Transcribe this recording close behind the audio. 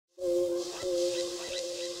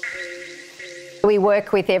We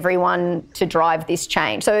work with everyone to drive this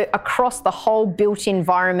change. So across the whole built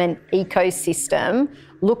environment ecosystem,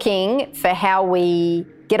 looking for how we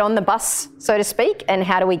get on the bus, so to speak, and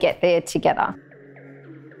how do we get there together.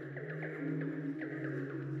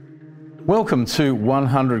 Welcome to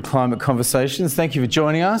 100 Climate Conversations. Thank you for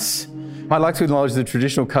joining us. I'd like to acknowledge the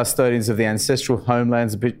traditional custodians of the ancestral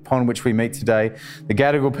homelands upon which we meet today, the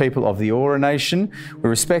Gadigal people of the Eora Nation. We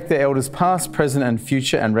respect their elders past, present and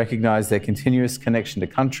future and recognise their continuous connection to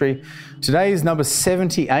country. Today is number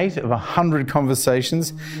 78 of 100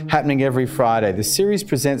 Conversations happening every Friday. The series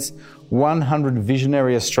presents 100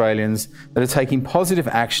 visionary Australians that are taking positive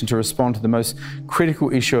action to respond to the most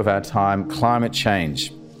critical issue of our time, climate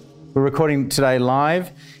change. We're recording today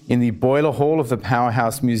live in the Boiler Hall of the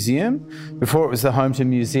Powerhouse Museum. Before it was the home to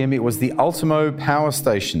museum, it was the Ultimo Power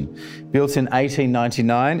Station. Built in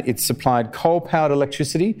 1899, it supplied coal-powered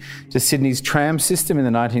electricity to Sydney's tram system in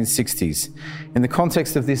the 1960s. In the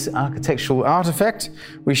context of this architectural artefact,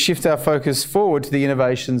 we shift our focus forward to the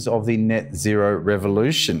innovations of the net zero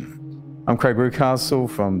revolution. I'm Craig Rucastle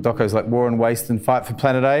from Docos Like War and Waste and Fight for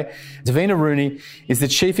Planet A. Davina Rooney is the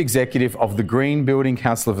Chief Executive of the Green Building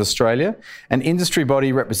Council of Australia, an industry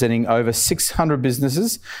body representing over 600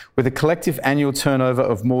 businesses with a collective annual turnover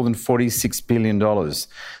of more than $46 billion.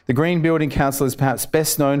 The Green Building Council is perhaps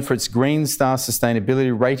best known for its Green Star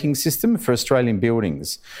sustainability rating system for Australian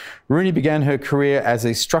buildings. Rooney began her career as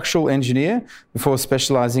a structural engineer before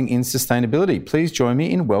specialising in sustainability. Please join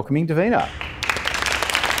me in welcoming Davina.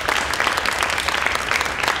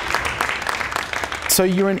 So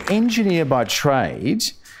you're an engineer by trade,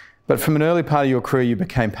 but from an early part of your career, you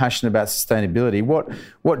became passionate about sustainability.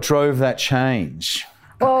 What drove that change?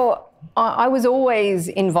 Well, I was always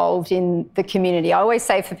involved in the community. I always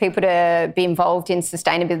say for people to be involved in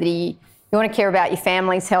sustainability, you want to care about your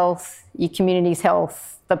family's health, your community's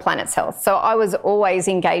health, the planet's health. So I was always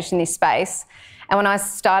engaged in this space. And when I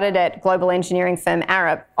started at global engineering firm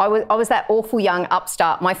Arup, I was that awful young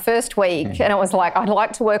upstart. My first week, and it was like, I'd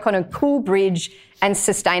like to work on a cool bridge and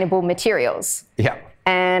sustainable materials. Yeah.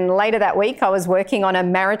 And later that week, I was working on a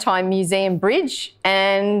maritime museum bridge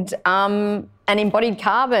and an embodied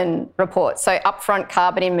carbon report, so upfront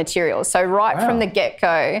carbon in materials. So from the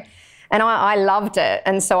get-go, and I loved it.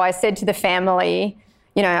 And so I said to the family,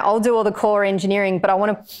 you know, I'll do all the core engineering, but I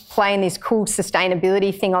want to play in this cool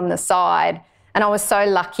sustainability thing on the side. And I was so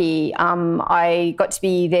lucky. I got to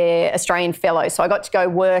be their Australian Fellow. So I got to go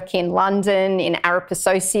work in London in Arup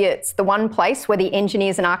Associates, the one place where the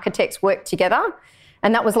engineers and architects worked together.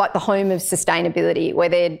 And that was like the home of sustainability, where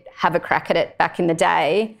they'd have a crack at it back in the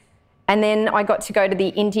day. And then I got to go to the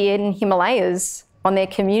Indian Himalayas on their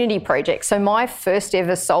community project. So my first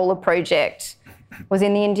ever solar project was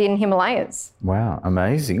in the Indian Himalayas. Wow,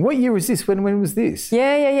 amazing. What year was this? When was this?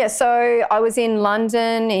 Yeah. So I was in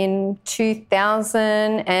London in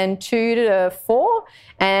 2002 to 4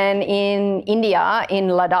 and in India in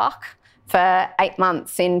Ladakh for 8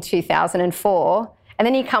 months in 2004. And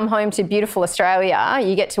then you come home to beautiful Australia,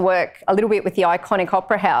 you get to work a little bit with the iconic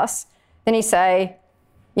Opera House. Then you say,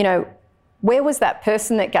 you know, where was that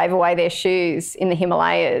person that gave away their shoes in the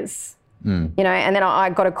Himalayas? You know, and then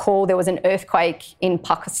I got a call, there was an earthquake in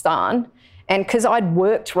Pakistan. And because I'd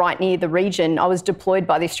worked right near the region, I was deployed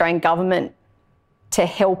by the Australian government to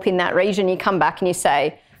help in that region. You come back and you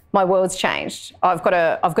say, my world's changed. I've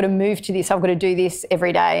got to move to this. I've got to do this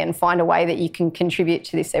every day and find a way that you can contribute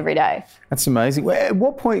to this every day. That's amazing. At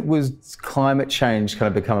what point was climate change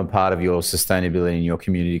kind of become a part of your sustainability and your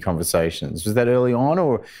community conversations? Was that early on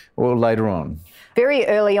or later on? Very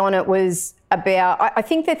early on it was about, I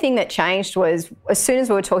think the thing that changed was as soon as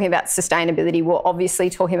we were talking about sustainability, we're obviously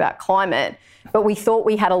talking about climate, but we thought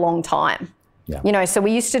we had a long time. Yeah. You know, so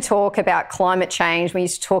we used to talk about climate change, we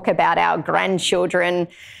used to talk about our grandchildren,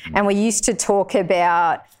 and we used to talk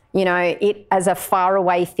about, you know, it as a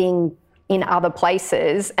faraway thing in other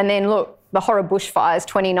places. And then look, the horror bushfires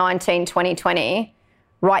 2019, 2020,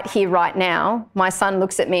 right here, right now, my son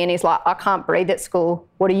looks at me and he's like, I can't breathe at school.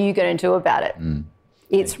 What are you going to do about it?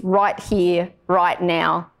 It's right here, right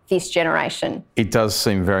now, this generation. It does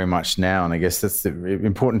seem very much now, and I guess that's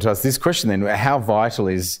important to us. This question then, how vital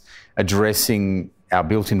is addressing our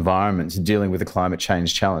built environment to dealing with the climate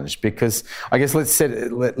change challenge? Because I guess let's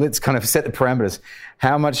kind of set the parameters.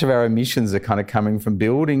 How much of our emissions are kind of coming from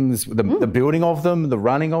buildings, the building of them, the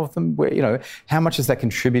running of them? Where, you know, how much is that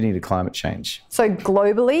contributing to climate change? So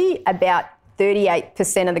globally, about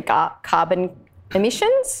 38% of the carbon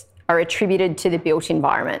emissions are attributed to the built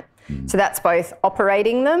environment. So that's both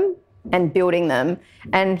operating them and building them.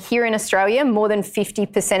 And here in Australia, more than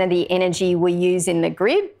 50% of the energy we use in the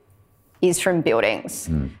grid is from buildings.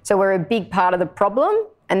 So we're a big part of the problem,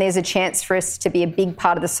 and there's a chance for us to be a big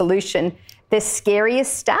part of the solution. The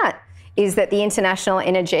scariest stat is that the International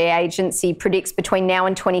Energy Agency predicts between now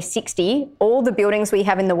and 2060, all the buildings we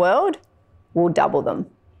have in the world will double them.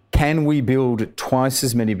 Can we build twice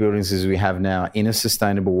as many buildings as we have now in a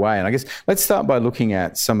sustainable way? And I guess let's start by looking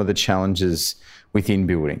at some of the challenges within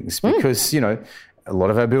buildings, because, you know, a lot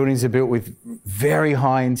of our buildings are built with very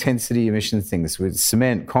high intensity emission things, with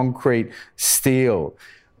cement, concrete, steel.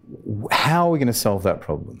 How are we going to solve that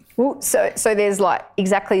problem? Well, so there's, like,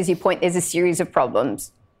 exactly as you point, there's a series of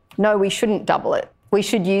problems. No, we shouldn't double it. We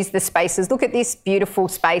should use the spaces. Look at this beautiful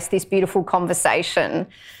space, this beautiful conversation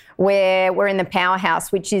where we're in the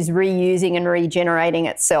powerhouse, which is reusing and regenerating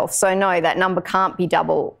itself. So no, that number can't be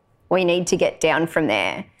double. We need to get down from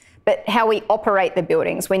there. But how we operate the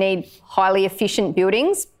buildings, we need highly efficient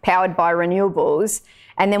buildings powered by renewables.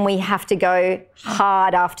 And then we have to go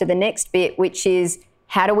hard after the next bit, which is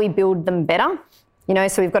how do we build them better? You know,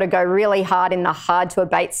 so we've got to go really hard in the hard to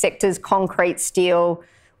abate sectors, concrete, steel.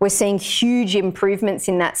 We're seeing huge improvements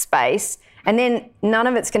in that space. And then none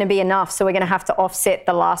of it's going to be enough. So we're going to have to offset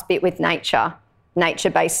the last bit with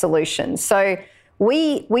nature-based solutions. So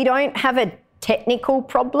we don't have a technical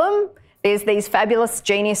problem. There's these fabulous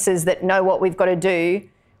geniuses that know what we've got to do.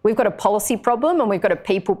 We've got a policy problem and we've got a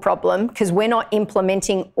people problem because we're not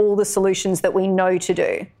implementing all the solutions that we know to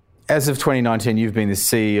do. As of 2019, you've been the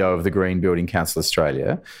CEO of the Green Building Council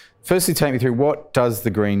Australia. Firstly, take me through, what does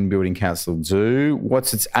the Green Building Council do?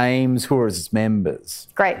 What's its aims? Who are its members?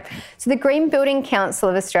 Great. So the Green Building Council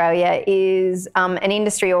of Australia is an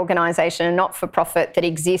industry organisation, a not-for-profit that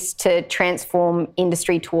exists to transform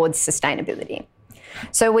industry towards sustainability.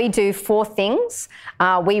 So we do 4 things.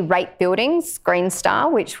 We rate buildings, Green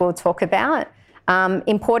Star, which we'll talk about.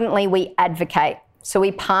 Importantly, we advocate. So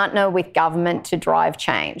we partner with government to drive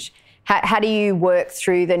change. How do you work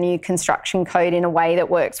through the new construction code in a way that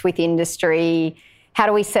works with industry? How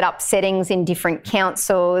do we set up settings in different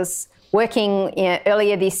councils? Working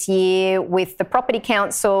earlier this year with the Property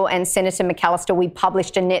Council and Senator McAllister, we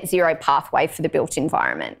published a net zero pathway for the built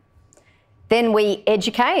environment. Then we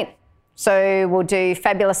educate. So we'll do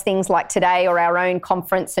fabulous things like today or our own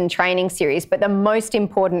conference and training series. But the most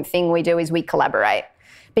important thing we do is we collaborate,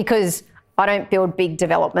 because I don't build big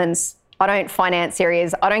developments. I don't finance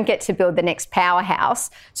areas. I don't get to build the next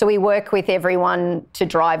powerhouse. So we work with everyone to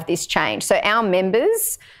drive this change. So our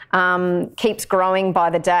members keeps growing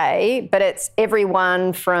by the day, but it's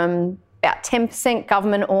everyone from about 10%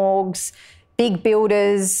 government orgs, big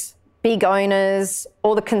builders, big owners,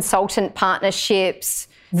 all the consultant partnerships,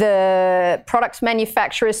 the products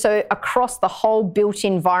manufacturers, so across the whole built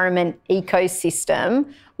environment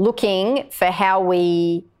ecosystem, looking for how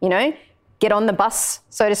we, get on the bus,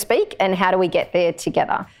 so to speak, and how do we get there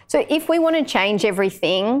together. So if we want to change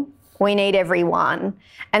everything, we need everyone.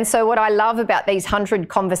 And so what I love about these 100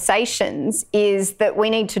 conversations is that we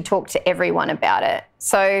need to talk to everyone about it.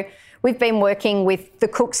 So we've been working with the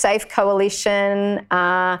Cook Safe Coalition.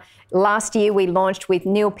 Last year we launched with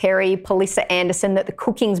Neil Perry, Palissa Anderson, that the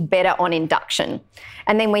cooking's better on induction.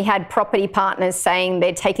 And then we had property partners saying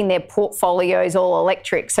they're taking their portfolios all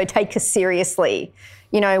electric, so take us seriously.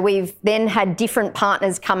 We've then had different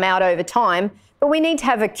partners come out over time, but we need to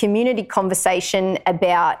have a community conversation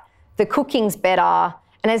about the cooking's better.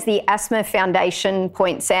 And as the Asthma Foundation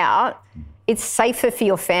points out, it's safer for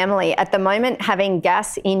your family. At the moment, having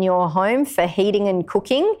gas in your home for heating and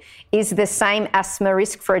cooking is the same asthma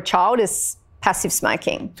risk for a child as passive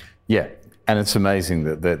smoking. Yeah. And it's amazing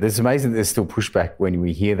that there's still pushback when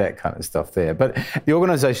we hear that kind of stuff there. But the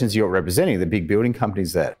organisations you're representing, the big building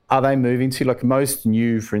companies, are they moving to, like most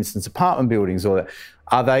new, for instance, apartment buildings, or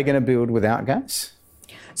are they going to build without gas?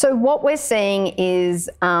 So what we're seeing is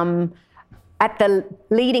at the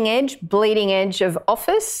leading edge, bleeding edge of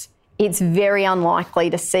office, it's very unlikely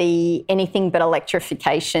to see anything but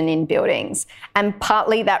electrification in buildings. And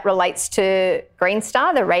partly that relates to Green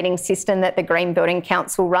Star, the rating system that the Green Building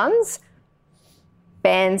Council runs.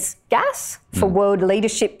 Bans gas for world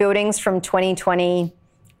leadership buildings from 2020,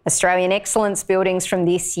 Australian excellence buildings from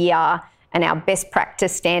this year, and our best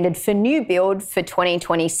practice standard for new build for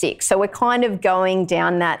 2026. So we're kind of going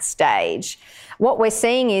down that stage. What we're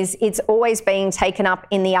seeing is it's always being taken up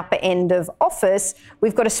in the upper end of office.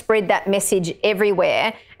 We've got to spread that message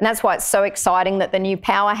everywhere. And that's why it's so exciting that the new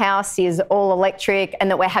powerhouse is all electric and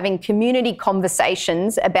that we're having community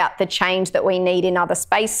conversations about the change that we need in other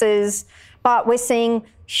spaces. But we're seeing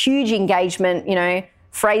huge engagement,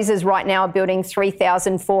 Fraser's right now are building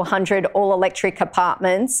 3,400 all-electric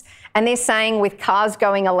apartments, and they're saying with cars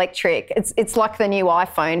going electric, it's like the new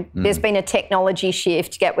iPhone. There's been a technology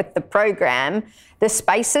shift. Get with the program. The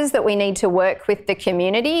spaces that we need to work with the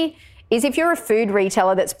community is if you're a food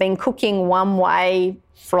retailer that's been cooking one way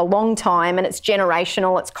for a long time and it's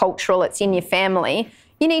generational, it's cultural, it's in your family,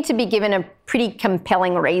 you need to be given a pretty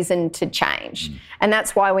compelling reason to change. And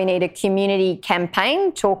that's why we need a community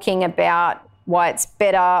campaign talking about why it's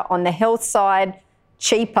better on the health side,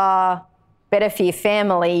 cheaper, better for your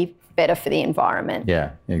family, better for the environment.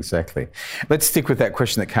 Yeah, exactly. Let's stick with that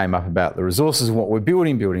question that came up about the resources and what we're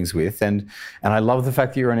building buildings with. And I love the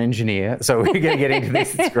fact that you're an engineer, so we're going to get into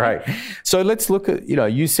this. It's great. So let's look at,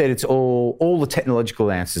 you said it's all the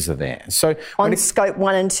technological answers are there. So on scope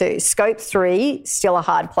 1 and 2. Scope 3, still a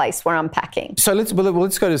hard place we're unpacking. So let's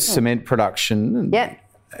go to cement production. Yeah.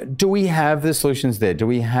 Do we have the solutions there? Do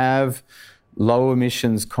we have low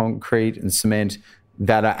emissions concrete and cement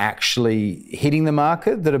that are actually hitting the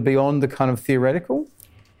market, that are beyond the kind of theoretical?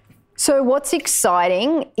 So what's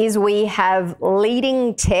exciting is we have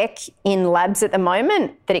leading tech in labs at the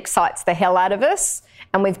moment that excites the hell out of us,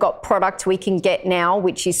 and we've got product we can get now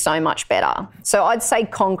which is so much better. So I'd say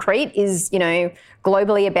concrete is,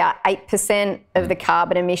 globally about 8% of the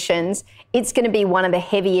carbon emissions. It's going to be one of the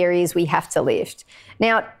heavy areas we have to lift.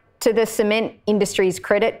 Now, to the cement industry's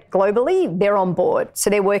credit globally, they're on board.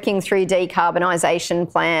 So they're working through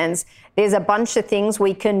decarbonisation plans. There's a bunch of things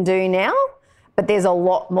we can do now, but there's a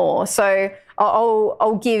lot more. So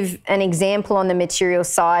I'll give an example on the material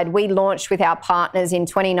side. We launched with our partners in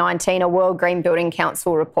 2019 a World Green Building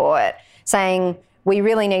Council report saying we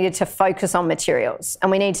really needed to focus on materials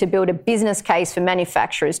and we need to build a business case for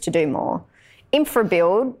manufacturers to do more.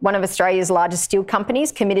 InfraBuild, one of Australia's largest steel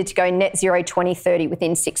companies, committed to go net zero 2030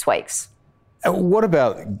 within 6 weeks. What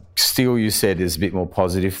about steel, you said, is a bit more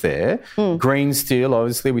positive there. Green steel,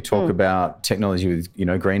 obviously, we talk about technology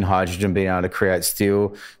with, green hydrogen, being able to create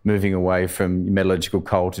steel, moving away from metallurgical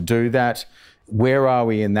coal to do that. Where are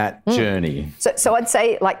we in that journey? So I'd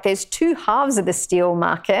say there's two halves of the steel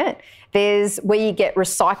market. There's where you get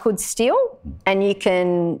recycled steel and you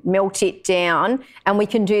can melt it down, and we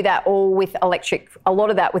can do that all with a lot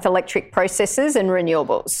of that with electric processes and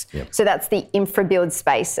renewables. Yep. So that's the InfraBuild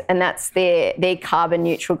space, and that's their carbon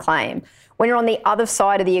neutral claim. When you're on the other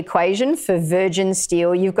side of the equation for virgin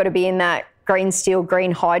steel, you've got to be in that green steel,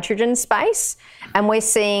 green hydrogen space, and we're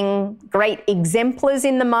seeing great exemplars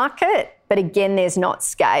in the market. But again, there's not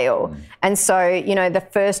scale. And so, the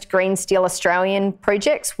first Green Steel Australian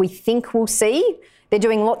projects we think we'll see, they're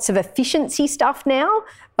doing lots of efficiency stuff now,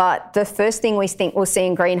 but the first thing we think we'll see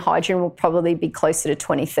in green hydrogen will probably be closer to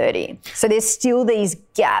 2030. So there's still these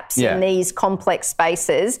gaps in these complex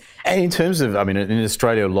spaces. And in terms of, in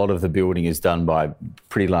Australia, a lot of the building is done by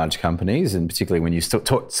pretty large companies, and particularly when you start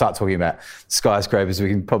talking about skyscrapers, we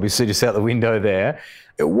can probably see just out the window there.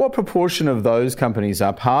 What proportion of those companies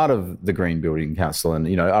are part of the Green Building Council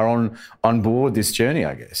and, are on board this journey,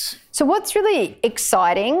 I guess? So what's really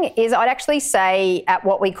exciting is I'd actually say at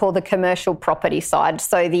what we call the commercial property side,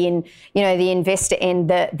 so the investor end,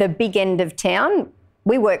 the big end of town,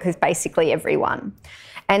 we work with basically everyone.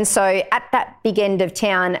 And so at that big end of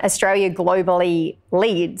town, Australia globally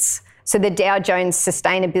leads. So the Dow Jones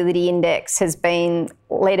Sustainability Index has been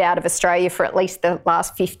led out of Australia for at least the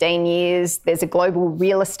last 15 years. There's a global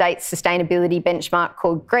real estate sustainability benchmark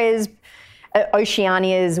called GRESB.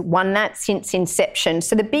 Oceania's won that since inception.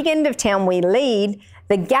 So the big end of town we lead.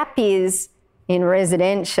 The gap is in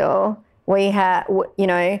residential.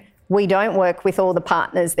 We don't work with all the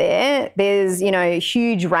partners there. There's,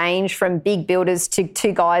 huge range from big builders to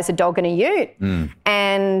two guys, a dog and a ute.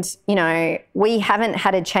 And, we haven't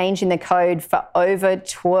had a change in the code for over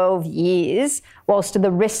 12 years, whilst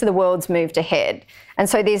the rest of the world's moved ahead. And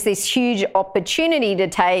so there's this huge opportunity to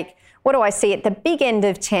take, what do I see at the big end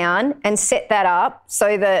of town, and set that up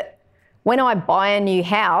so that when I buy a new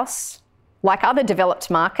house, like other developed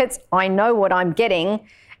markets, I know what I'm getting.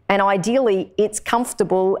 And ideally, it's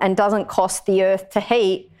comfortable and doesn't cost the earth to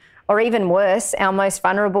heat. Or even worse, our most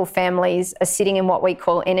vulnerable families are sitting in what we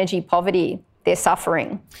call energy poverty. They're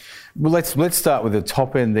suffering. Well, let's start with the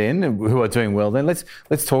top end then, who are doing well then.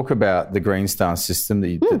 Let's talk about the Green Star system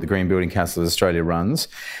that the Green Building Council of Australia runs.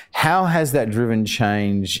 How has that driven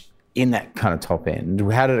change in that kind of top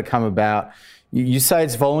end? How did it come about? You say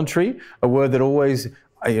it's voluntary, a word that always...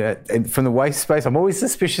 from the waste space, I'm always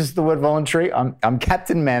suspicious of the word voluntary. I'm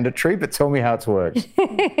Captain Mandatory, but tell me how it's worked.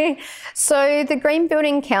 So the Green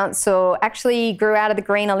Building Council actually grew out of the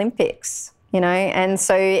Green Olympics. and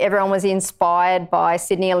so everyone was inspired by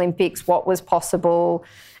Sydney Olympics, what was possible,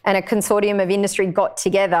 and a consortium of industry got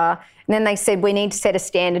together and then they said we need to set a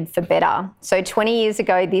standard for better. So 20 years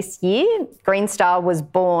ago this year, Green Star was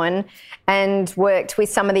born and worked with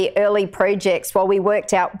some of the early projects while we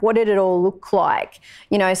worked out what did it all look like.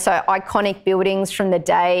 So iconic buildings from the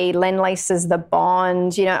day, Lend-Lease's The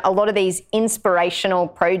Bond, a lot of these inspirational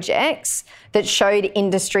projects that showed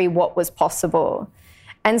industry what was possible.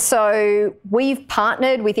 And so we've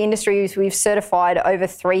partnered with industries. We've certified over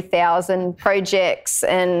 3,000 projects,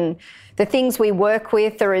 and the things we work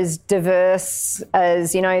with are as diverse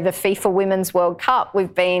as, the FIFA Women's World Cup.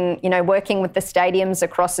 We've been, working with the stadiums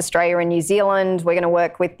across Australia and New Zealand. We're going to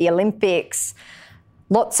work with the Olympics,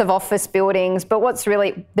 lots of office buildings. But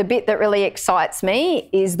the bit that really excites me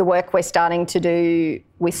is the work we're starting to do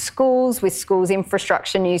with schools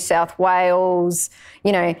infrastructure, New South Wales,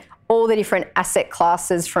 all the different asset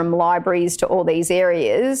classes from libraries to all these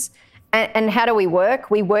areas. And how do we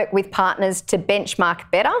work? We work with partners to benchmark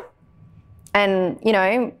better. And,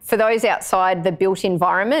 for those outside the built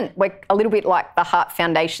environment, we're a little bit like the Hart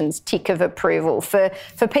Foundation's tick of approval. For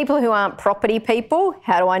people who aren't property people,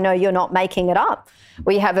 how do I know you're not making it up?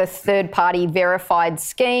 We have a third-party verified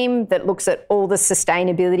scheme that looks at all the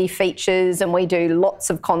sustainability features, and we do lots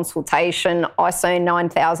of consultation, ISO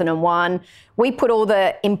 9001. We put all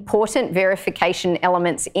the important verification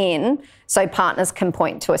elements in so partners can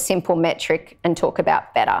point to a simple metric and talk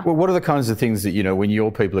about better. Well, what are the kinds of things that, when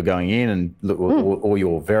your people are going in and or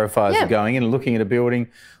your verifiers are going in and looking at a building,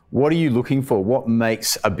 what are you looking for? What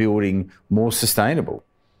makes a building more sustainable?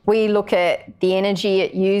 We look at the energy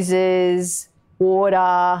it uses,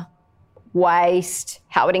 water, waste,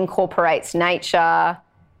 how it incorporates nature.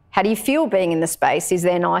 How do you feel being in the space? Is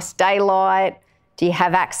there nice daylight? Do you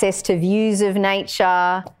have access to views of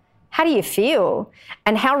nature? How do you feel?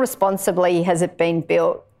 And how responsibly has it been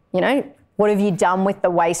built? What have you done with the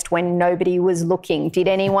waste when nobody was looking? Did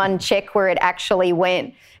anyone check where it actually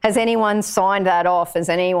went? Has anyone signed that off? Has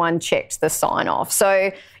anyone checked the sign off?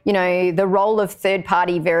 So, the role of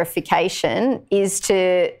third-party verification is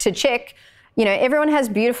to check. Everyone has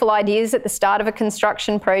beautiful ideas at the start of a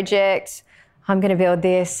construction project. I'm going to build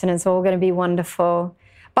this and it's all going to be wonderful.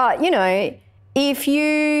 But, if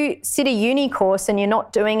you sit a uni course and you're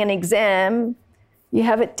not doing an exam, you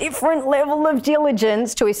have a different level of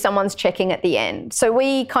diligence to if someone's checking at the end. So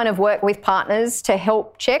we kind of work with partners to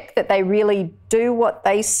help check that they really do what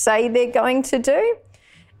they say they're going to do.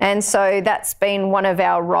 And so that's been one of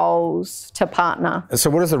our roles to partner. So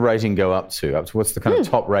what does the rating go up to? What's the kind of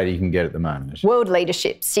top rating you can get at the moment? World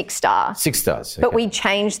leadership, 6 star. 6 stars. Okay. But we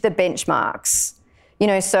change the benchmarks.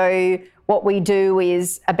 So what we do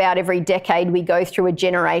is about every decade we go through a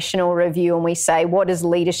generational review and we say, what does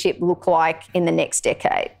leadership look like in the next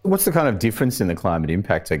decade? What's the kind of difference in the climate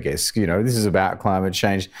impact, I guess? This is about climate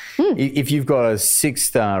change. If you've got a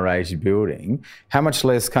 6-star rated building, how much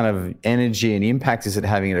less kind of energy and impact is it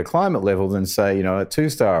having at a climate level than, say, a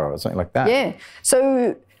 2-star or something like that? Yeah.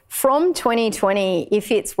 So from 2020,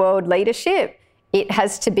 if it's world leadership, it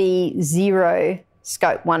has to be 0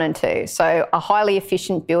 Scope 1 and 2. So a highly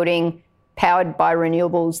efficient building powered by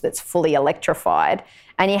renewables that's fully electrified.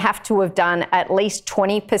 And you have to have done at least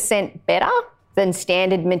 20% better than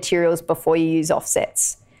standard materials before you use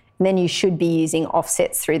offsets. And then you should be using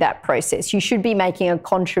offsets through that process. You should be making a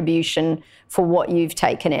contribution for what you've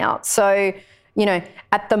taken out. So,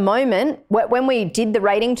 at the moment, when we did the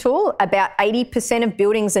rating tool, about 80% of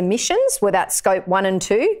buildings' emissions were that Scope 1 and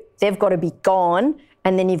 2. They've got to be gone.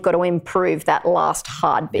 And then you've got to improve that last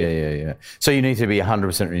hard bit. Yeah. So you need to be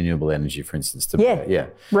 100% renewable energy, for instance.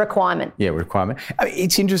 Requirement. Yeah, requirement.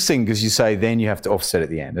 It's interesting because you say then you have to offset at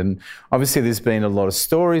the end. And obviously there's been a lot of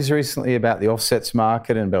stories recently about the offsets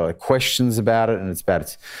market and about questions about it. And it's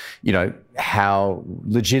about, how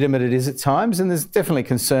legitimate it is at times. And there's definitely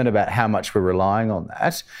concern about how much we're relying on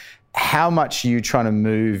that. How much are you trying to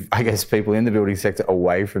move, I guess, people in the building sector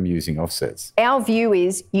away from using offsets? Our view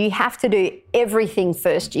is you have to do everything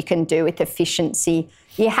first you can do with efficiency.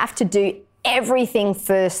 You have to do everything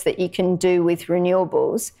first that you can do with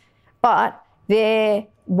renewables. But they're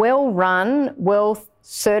well-run,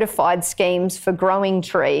 well-certified schemes for growing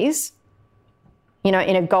trees, in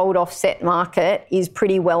a gold offset market is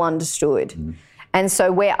pretty well understood. And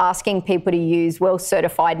so we're asking people to use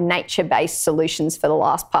well-certified nature-based solutions for the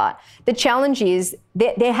last part. The challenge is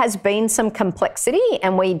that there has been some complexity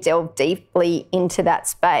and we delve deeply into that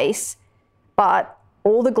space, but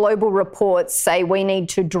all the global reports say we need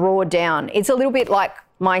to draw down. It's a little bit like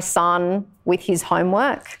my son with his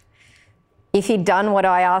homework. If he'd done what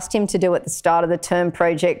I asked him to do at the start of the term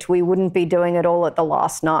project, we wouldn't be doing it all at the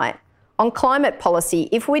last night. on climate policy,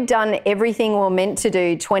 if we'd done everything we were meant to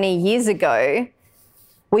do 20 years ago,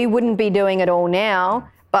 we wouldn't be doing it all now.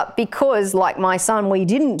 But because, like my son, we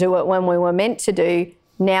didn't do it when we were meant to do,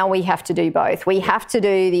 now we have to do both. We have to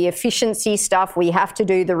do the efficiency stuff. We have to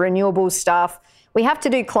do the renewable stuff. We have to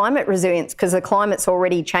do climate resilience because the climate's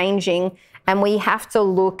already changing, and we have to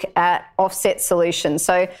look at offset solutions.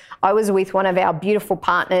 So I was with one of our beautiful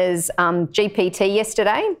partners, GPT,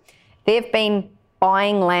 yesterday. They've been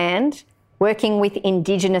buying land, working with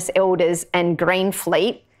Indigenous elders and Green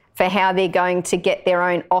Fleet for how they're going to get their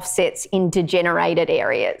own offsets in degenerated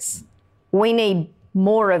areas. We need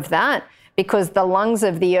more of that because the lungs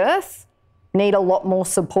of the earth need a lot more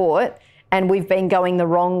support, and we've been going the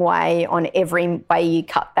wrong way on every way you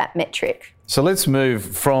cut that metric. So let's move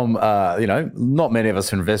from, not many of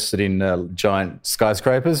us are invested in giant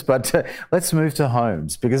skyscrapers, but let's move to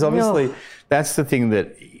homes, because obviously that's the thing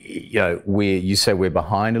that, you say we're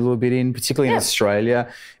behind a little bit in, particularly in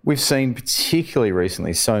Australia. We've seen particularly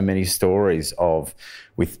recently so many stories of,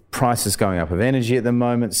 with prices going up of energy at the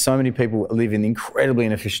moment, so many people live in incredibly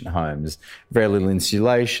inefficient homes, very little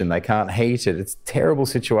insulation, they can't heat it. It's a terrible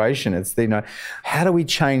situation. It's, how do we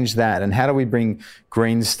change that? And how do we bring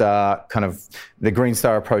Green Star, the Green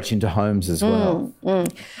Star approach into homes as well?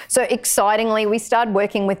 So excitingly, we started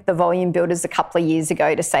working with the volume builders a couple of years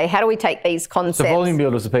ago to say, how do we take these concepts? So volume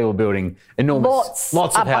builders are people building enormous,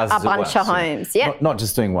 lots of houses a bunch of homes, Not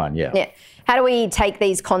just doing one, How do we take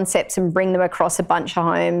these concepts and bring them across a bunch of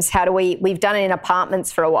homes? We've done it in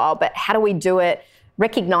apartments for a while, but how do we do it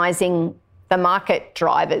recognising the market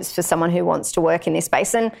drivers for someone who wants to work in this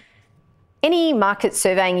space? And any market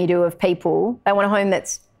surveying you do of people, they want a home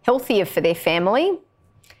that's healthier for their family,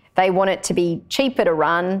 they want it to be cheaper to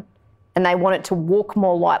run, and they want it to walk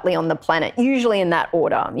more lightly on the planet, usually in that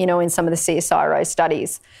order, in some of the CSIRO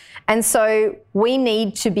studies. And so we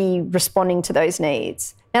need to be responding to those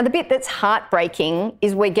needs. Now, the bit that's heartbreaking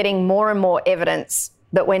is we're getting more and more evidence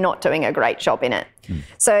that we're not doing a great job in it.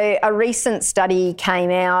 So a recent study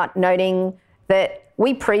came out noting that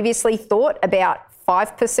we previously thought about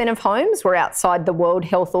 5% of homes were outside the World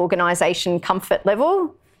Health Organisation comfort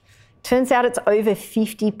level. Turns out it's over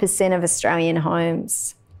 50% of Australian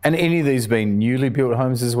homes. And any of these being newly built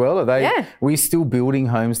homes as well? Are we still building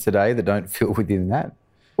homes today that don't fit within that?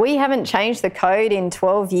 We haven't changed the code in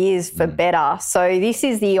 12 years for better. So this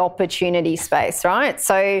is the opportunity space, right?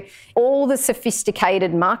 So all the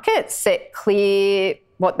sophisticated markets set clear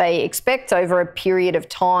what they expect over a period of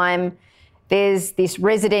time. There's this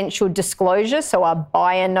residential disclosure, so our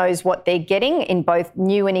buyer knows what they're getting in both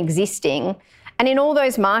new and existing. And in all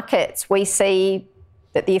those markets, we see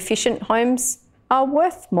that the efficient homes are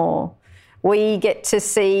worth more. We get to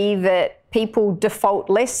see that people default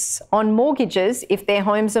less on mortgages if their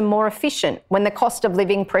homes are more efficient. When the cost of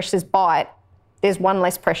living pressures bite, there's one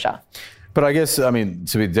less pressure. But I guess, to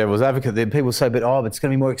be devil's advocate, then people say, but it's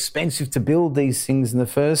going to be more expensive to build these things in the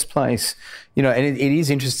first place. And it is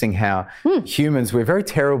interesting how humans, we're very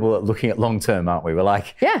terrible at looking at long-term, aren't we? We're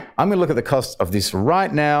like, I'm going to look at the cost of this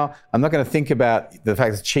right now. I'm not going to think about the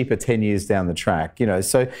fact it's cheaper 10 years down the track.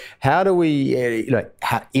 So how do we,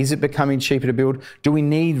 is it becoming cheaper to build? Do we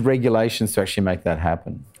need regulations to actually make that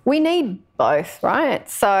happen? We need both, right?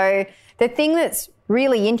 So the thing that's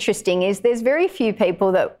really interesting is there's very few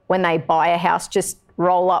people that when they buy a house just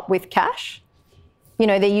roll up with cash.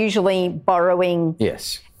 They're usually borrowing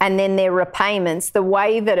and then their repayments. The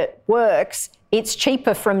way that it works, it's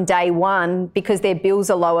cheaper from day one because their bills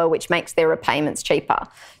are lower, which makes their repayments cheaper.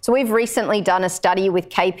 So we've recently done a study with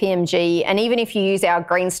KPMG, and even if you use our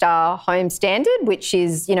Green Star Home Standard, which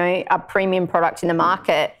is, a premium product in the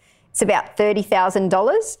market, it's about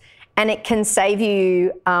 $30,000. And it can save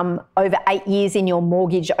you over 8 years in your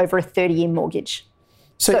mortgage over a 30-year mortgage.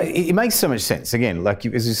 So it makes so much sense. Again,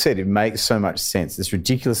 as you said, it makes so much sense. It's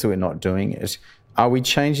ridiculous that we're not doing it. Are we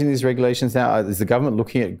changing these regulations now? Is the government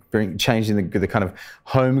looking at changing the kind of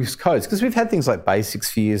home codes? Because we've had things like basics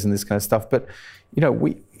for years and this kind of stuff, but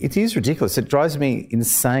it is ridiculous. It drives me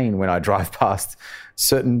insane when I drive past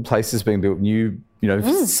certain places being built, new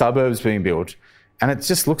suburbs being built, and it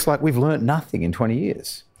just looks like we've learnt nothing in 20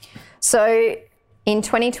 years. So in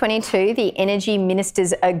 2022, the energy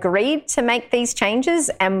ministers agreed to make these changes,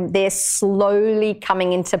 and they're slowly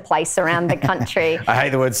coming into place around the country. I hate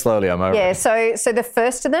the word slowly, I'm over it. So the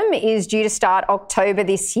first of them is due to start October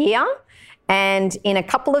this year and in a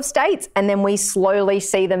couple of states, and then we slowly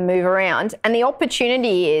see them move around. And the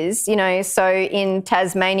opportunity is, so in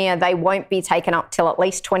Tasmania, they won't be taken up till at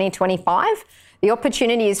least 2025. The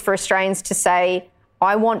opportunity is for Australians to say,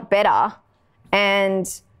 I want better,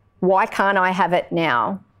 and why can't I have it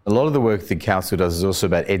now? A lot of the work the council does is also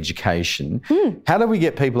about education. How do we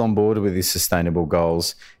get people on board with these sustainable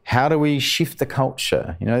goals? How do we shift the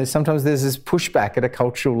culture? You know, sometimes there's this pushback at a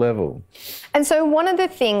cultural level. And so one of the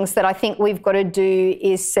things that I think we've got to do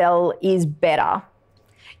is sell is better.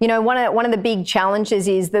 You know, one of the big challenges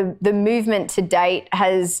is the movement to date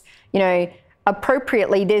has, you know,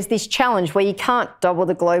 appropriately, there's this challenge where you can't double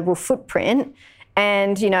the global footprint.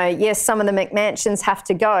 And, you know, yes, some of the McMansions have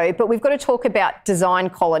to go, but we've got to talk about design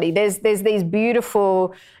quality. There's these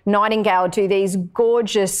beautiful, Nightingale do these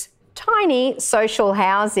gorgeous, tiny social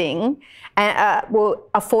housing,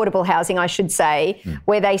 affordable housing, I should say,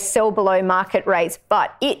 where they sell below market rates,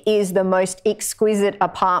 but it is the most exquisite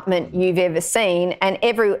apartment you've ever seen. And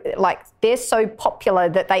they're so popular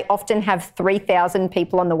that they often have 3,000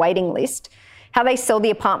 people on the waiting list. How they sell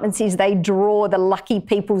the apartments is they draw the lucky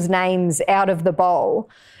people's names out of the bowl.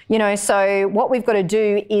 You know, so what we've got to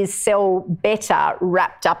do is sell better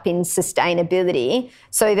wrapped up in sustainability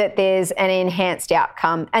so that there's an enhanced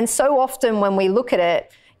outcome. And so often when we look at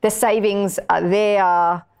it, the savings are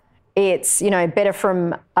there. It's, you know, better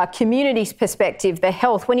from a community's perspective, the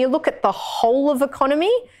health. When you look at the whole of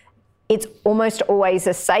economy, it's almost always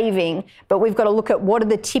a saving, but we've got to look at what are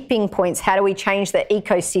the tipping points, how do we change the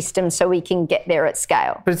ecosystem so we can get there at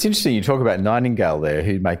scale. But it's interesting, you talk about Nightingale there,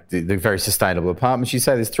 who make the very sustainable apartments. You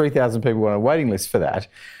say there's 3,000 people on a waiting list for that.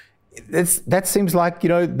 That seems like, you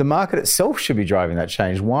know, the market itself should be driving that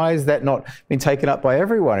change. Why is that not been taken up by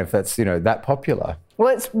everyone if that's, you know, that popular?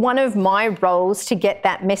 Well, it's one of my roles to get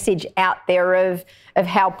that message out there of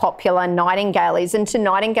how popular Nightingale is. And to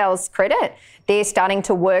Nightingale's credit, they're starting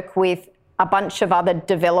to work with a bunch of other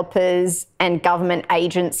developers and government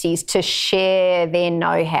agencies to share their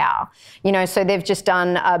know-how. You know, so they've just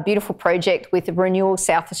done a beautiful project with Renewal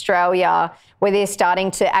South Australia where they're starting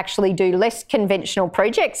to actually do less conventional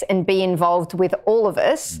projects and be involved with all of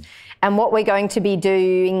us. And what we're going to be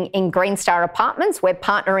doing in Green Star Apartments, we're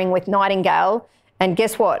partnering with Nightingale. And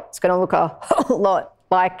guess what? It's going to look a whole lot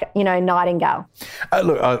like, you know, Nightingale.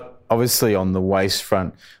 Obviously on the waste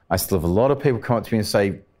front, I still have a lot of people come up to me and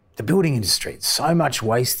say, the building industry, so much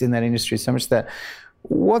waste in that industry, so much that.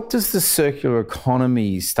 What does the circular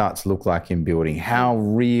economy start to look like in building? How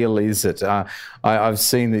real is it? I've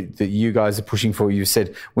seen that you guys are pushing for, you've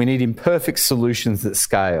said, we need imperfect solutions that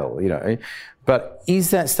scale, you know. But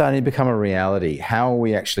is that starting to become a reality? How are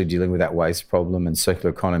we actually dealing with that waste problem and circular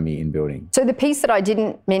economy in building? So the piece that I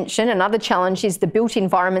didn't mention, another challenge, is the built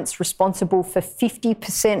environment's responsible for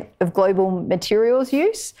 50% of global materials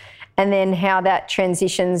use, and then how that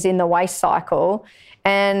transitions in the waste cycle.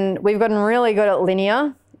 And we've gotten really good at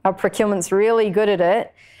linear. Our procurement's really good at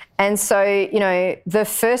it. And so, you know, the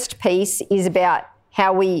first piece is about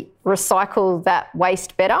how we recycle that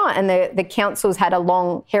waste better. And the council's had a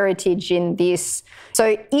long heritage in this.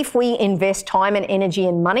 So if we invest time and energy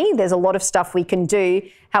and money, there's a lot of stuff we can do.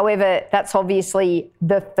 However, that's obviously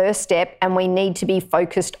the first step, and we need to be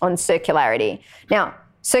focused on circularity. Now,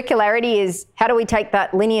 circularity is how do we take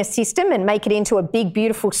that linear system and make it into a big,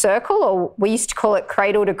 beautiful circle, or we used to call it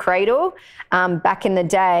cradle to cradle back in the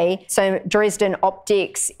day. So Dresden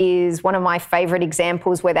Optics is one of my favourite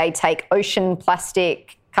examples where they take ocean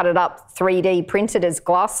plastic, cut it up, 3D printed as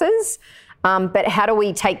glasses. But how do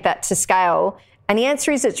we take that to scale? And the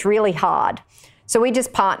answer is it's really hard. So we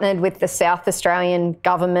just partnered with the South Australian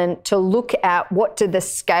government to look at what do the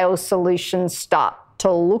scale solutions start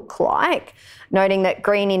to look like, noting that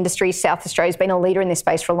Green Industry South Australia has been a leader in this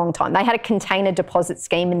space for a long time. They had a container deposit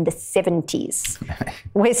scheme in the 70s.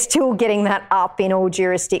 We're still getting that up in all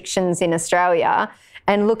jurisdictions in Australia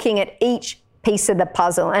and looking at each piece of the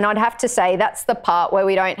puzzle. And I'd have to say that's the part where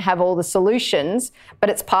we don't have all the solutions, but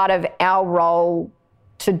it's part of our role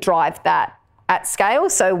to drive that at scale.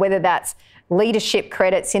 So whether that's leadership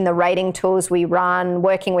credits in the rating tools we run,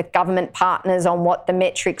 working with government partners on what the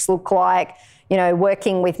metrics look like, you know,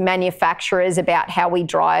 working with manufacturers about how we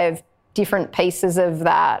drive different pieces of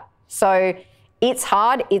that. So it's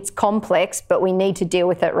hard, it's complex, but we need to deal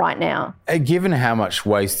with it right now. Given how much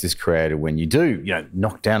waste is created when you do, you know,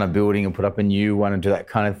 knock down a building and put up a new one and do that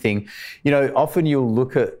kind of thing, you know, often you'll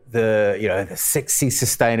look at the sexy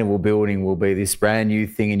sustainable building will be this brand new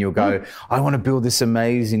thing and you'll go, I want to build this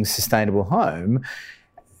amazing sustainable home.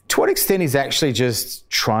 To what extent is actually just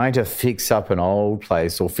trying to fix up an old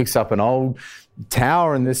place or fix up an old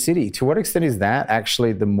tower in the city? To what extent is that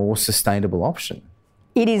actually the more sustainable option?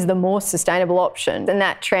 It is the more sustainable option, and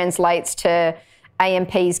that translates to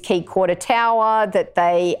AMP's Key Quarter Tower, that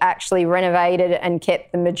they actually renovated and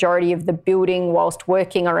kept the majority of the building whilst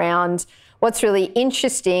working around. What's really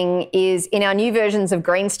interesting is in our new versions of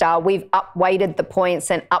Green Star, we've upweighted the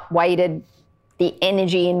points and upweighted the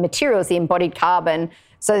energy in materials, the embodied carbon,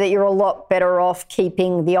 so that you're a lot better off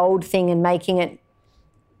keeping the old thing and making it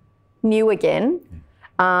new again.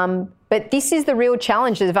 But this is the real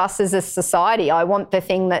challenge of us as a society. I want the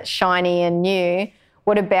thing that's shiny and new.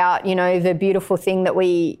 What about, the beautiful thing that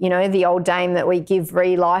we, the old dame that we give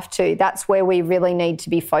re-life to? That's where we really need to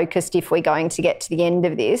be focused if we're going to get to the end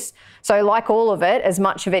of this. So like all of it, as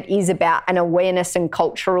much of it is about an awareness and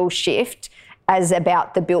cultural shift as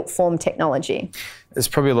about the built form technology. There's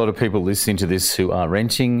probably a lot of people listening to this who are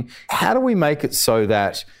renting. How do we make it so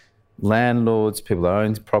that landlords, people who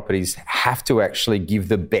own properties, have to actually give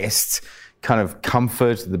the best kind of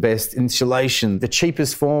comfort, the best insulation, the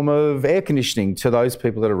cheapest form of air conditioning to those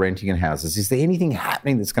people that are renting in houses? Is there anything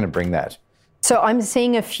happening that's going to bring that? So I'm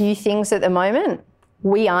seeing a few things at the moment.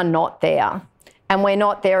 We are not there. And we're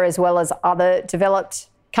not there as well as other developed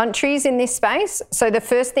countries in this space. So the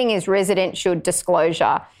first thing is residential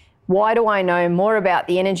disclosure. Why do I know more about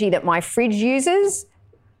the energy that my fridge uses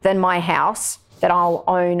than my house that I'll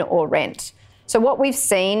own or rent? So what we've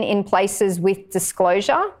seen in places with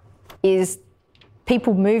disclosure is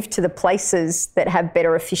people move to the places that have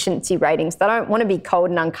better efficiency ratings. They don't want to be cold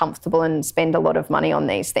and uncomfortable and spend a lot of money on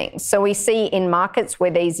these things. So we see in markets where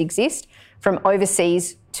these exist, from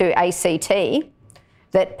overseas to ACT,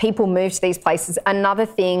 that people move to these places. Another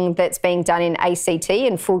thing that's being done in ACT,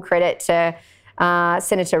 and full credit to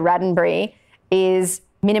Senator Rattenbury, is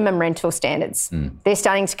minimum rental standards. They're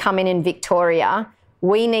starting to come in Victoria.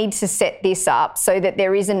 We need to set this up so that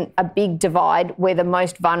there isn't a big divide where the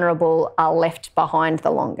most vulnerable are left behind the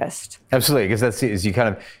longest. Absolutely, because that's it. Is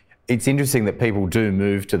it's interesting that people do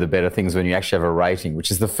move to the better things when you actually have a rating, which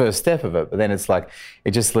is the first step of it. But then it's like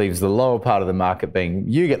it just leaves the lower part of the market being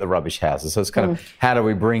you get the rubbish houses. So it's kind of how do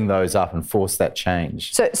we bring those up and force that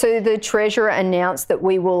change? So the Treasurer announced that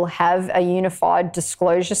we will have a unified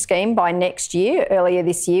disclosure scheme by next year, earlier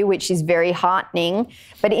this year, which is very heartening.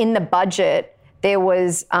 But in the budget, there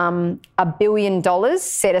was $1 billion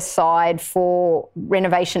set aside for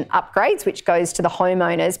renovation upgrades, which goes to the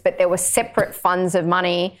homeowners, but there were separate funds of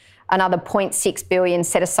money, another $0.6 billion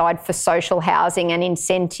set aside for social housing and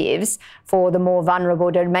incentives for the more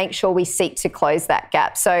vulnerable to make sure we seek to close that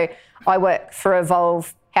gap. So I work for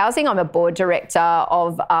Evolve Housing. I'm a board director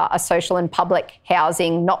of a social and public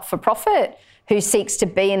housing not-for-profit who seeks to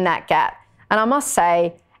be in that gap. And I must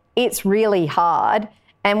say, it's really hard.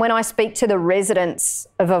 And when I speak to the residents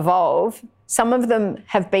of Evolve, some of them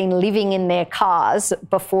have been living in their cars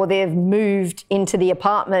before they've moved into the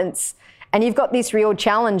apartments. And you've got this real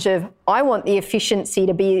challenge of, I want the efficiency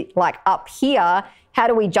to be like up here. How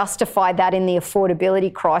do we justify that in the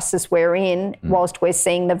affordability crisis we're in whilst we're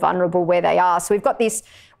seeing the vulnerable where they are? So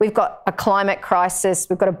we've got a climate crisis,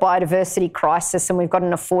 we've got a biodiversity crisis, and we've got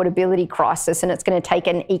an affordability crisis, and it's going to take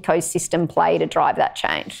an ecosystem play to drive that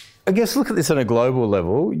change. I guess look at this on a global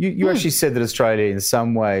level. You actually said that Australia in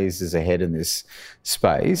some ways is ahead in this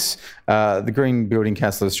space. The Green Building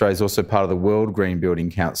Council of Australia is also part of the World Green Building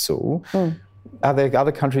Council. Are there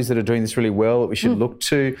other countries that are doing this really well that we should look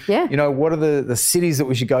to? Yeah. What are the cities that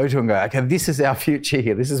we should go to and go, okay, this is our future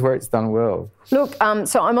here. This is where it's done well. Look,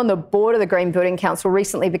 so I'm on the board of the Green Building Council,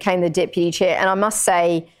 recently became the deputy chair, and I must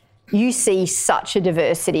say, you see such a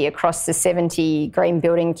diversity across the 70 green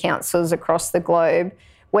building councils across the globe.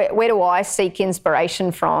 Where do I seek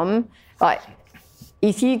inspiration from? Like,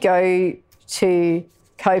 if you go to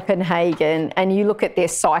Copenhagen and you look at their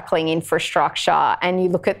cycling infrastructure and you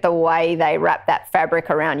look at the way they wrap that fabric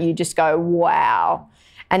around, you just go, wow.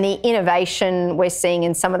 And the innovation we're seeing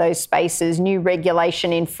in some of those spaces, new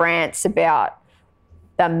regulation in France about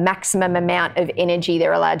the maximum amount of energy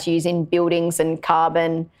they're allowed to use in buildings and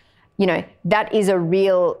carbon, that is a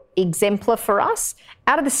real exemplar for us.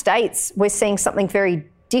 Out of the States, we're seeing something very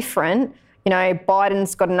different.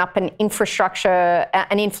 Biden's got an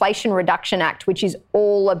Inflation Reduction Act, which is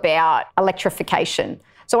all about electrification.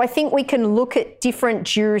 So I think we can look at different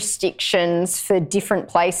jurisdictions for different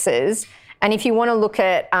places. And if you want to look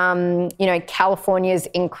at, California's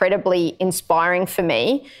incredibly inspiring for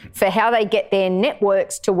me for how they get their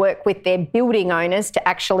networks to work with their building owners to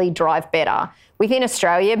actually drive better. Within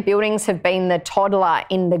Australia, buildings have been the toddler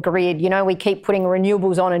in the grid. We keep putting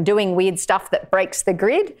renewables on and doing weird stuff that breaks the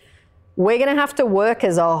grid. We're going to have to work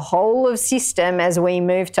as a whole of system as we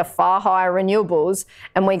move to far higher renewables,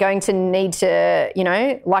 and we're going to need to,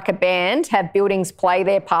 like a band, have buildings play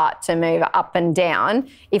their part to move up and down.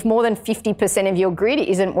 If more than 50% of your grid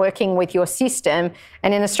isn't working with your system,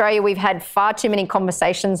 and in Australia we've had far too many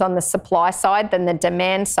conversations on the supply side than the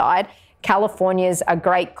demand side, California's a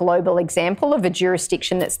great global example of a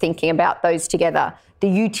jurisdiction that's thinking about those together. The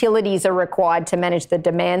utilities are required to manage the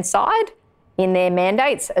demand side, in their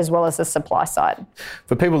mandates as well as the supply side.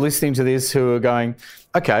 For people listening to this who are going,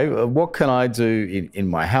 okay, what can I do in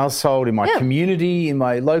my household, in my community, in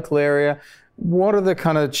my local area? What are the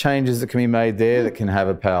kind of changes that can be made there that can have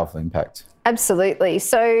a powerful impact? Absolutely.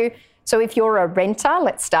 So if you're a renter,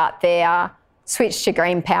 let's start there. Switch to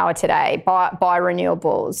green power today, buy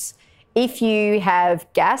renewables. If you have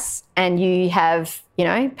gas and you have,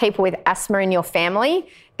 people with asthma in your family,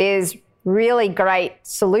 there's really great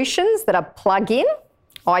solutions that are plug-in.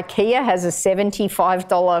 IKEA has a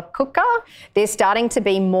 $75 cooker. There's starting to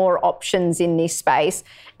be more options in this space.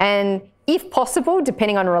 And if possible,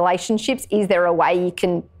 depending on relationships, is there a way you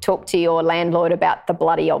can talk to your landlord about the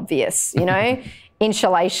bloody obvious?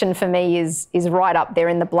 Insulation for me is right up there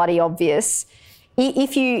in the bloody obvious.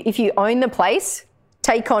 If you own the place,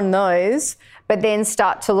 take on those, but then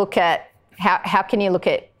start to look at how can you look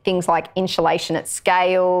at things like insulation at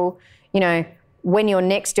scale, when you're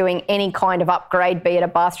next doing any kind of upgrade, be it a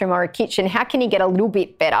bathroom or a kitchen, how can you get a little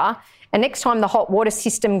bit better? And next time the hot water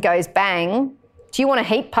system goes bang, do you want a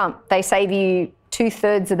heat pump? They save you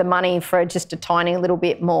 2/3 of the money for just a tiny little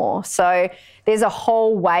bit more. So there's a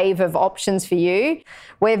whole wave of options for you.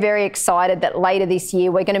 We're very excited that later this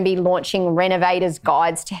year we're going to be launching renovators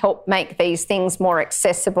guides to help make these things more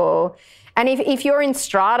accessible. And if you're in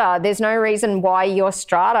strata, there's no reason why your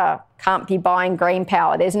strata can't be buying green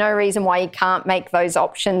power. There's no reason why you can't make those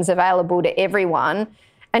options available to everyone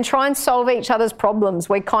and try and solve each other's problems.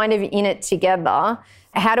 We're kind of in it together.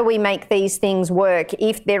 How do we make these things work?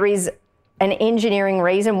 If there is an engineering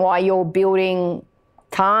reason why your building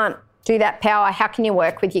can't do that power, how can you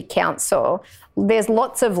work with your council? There's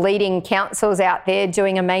lots of leading councils out there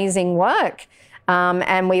doing amazing work,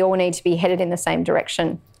 and we all need to be headed in the same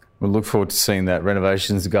direction. We'll look forward to seeing that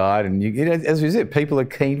renovations guide. And as we said, people are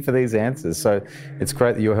keen for these answers. So it's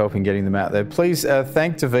great that you're helping getting them out there. Please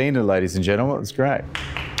thank Davina, ladies and gentlemen. It was great.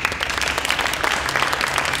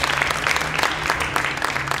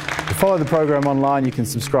 To follow the program online, you can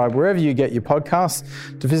subscribe wherever you get your podcasts.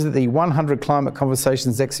 To visit the 100 Climate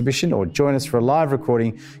Conversations exhibition or join us for a live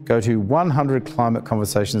recording, go to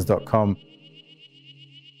 100climateconversations.com.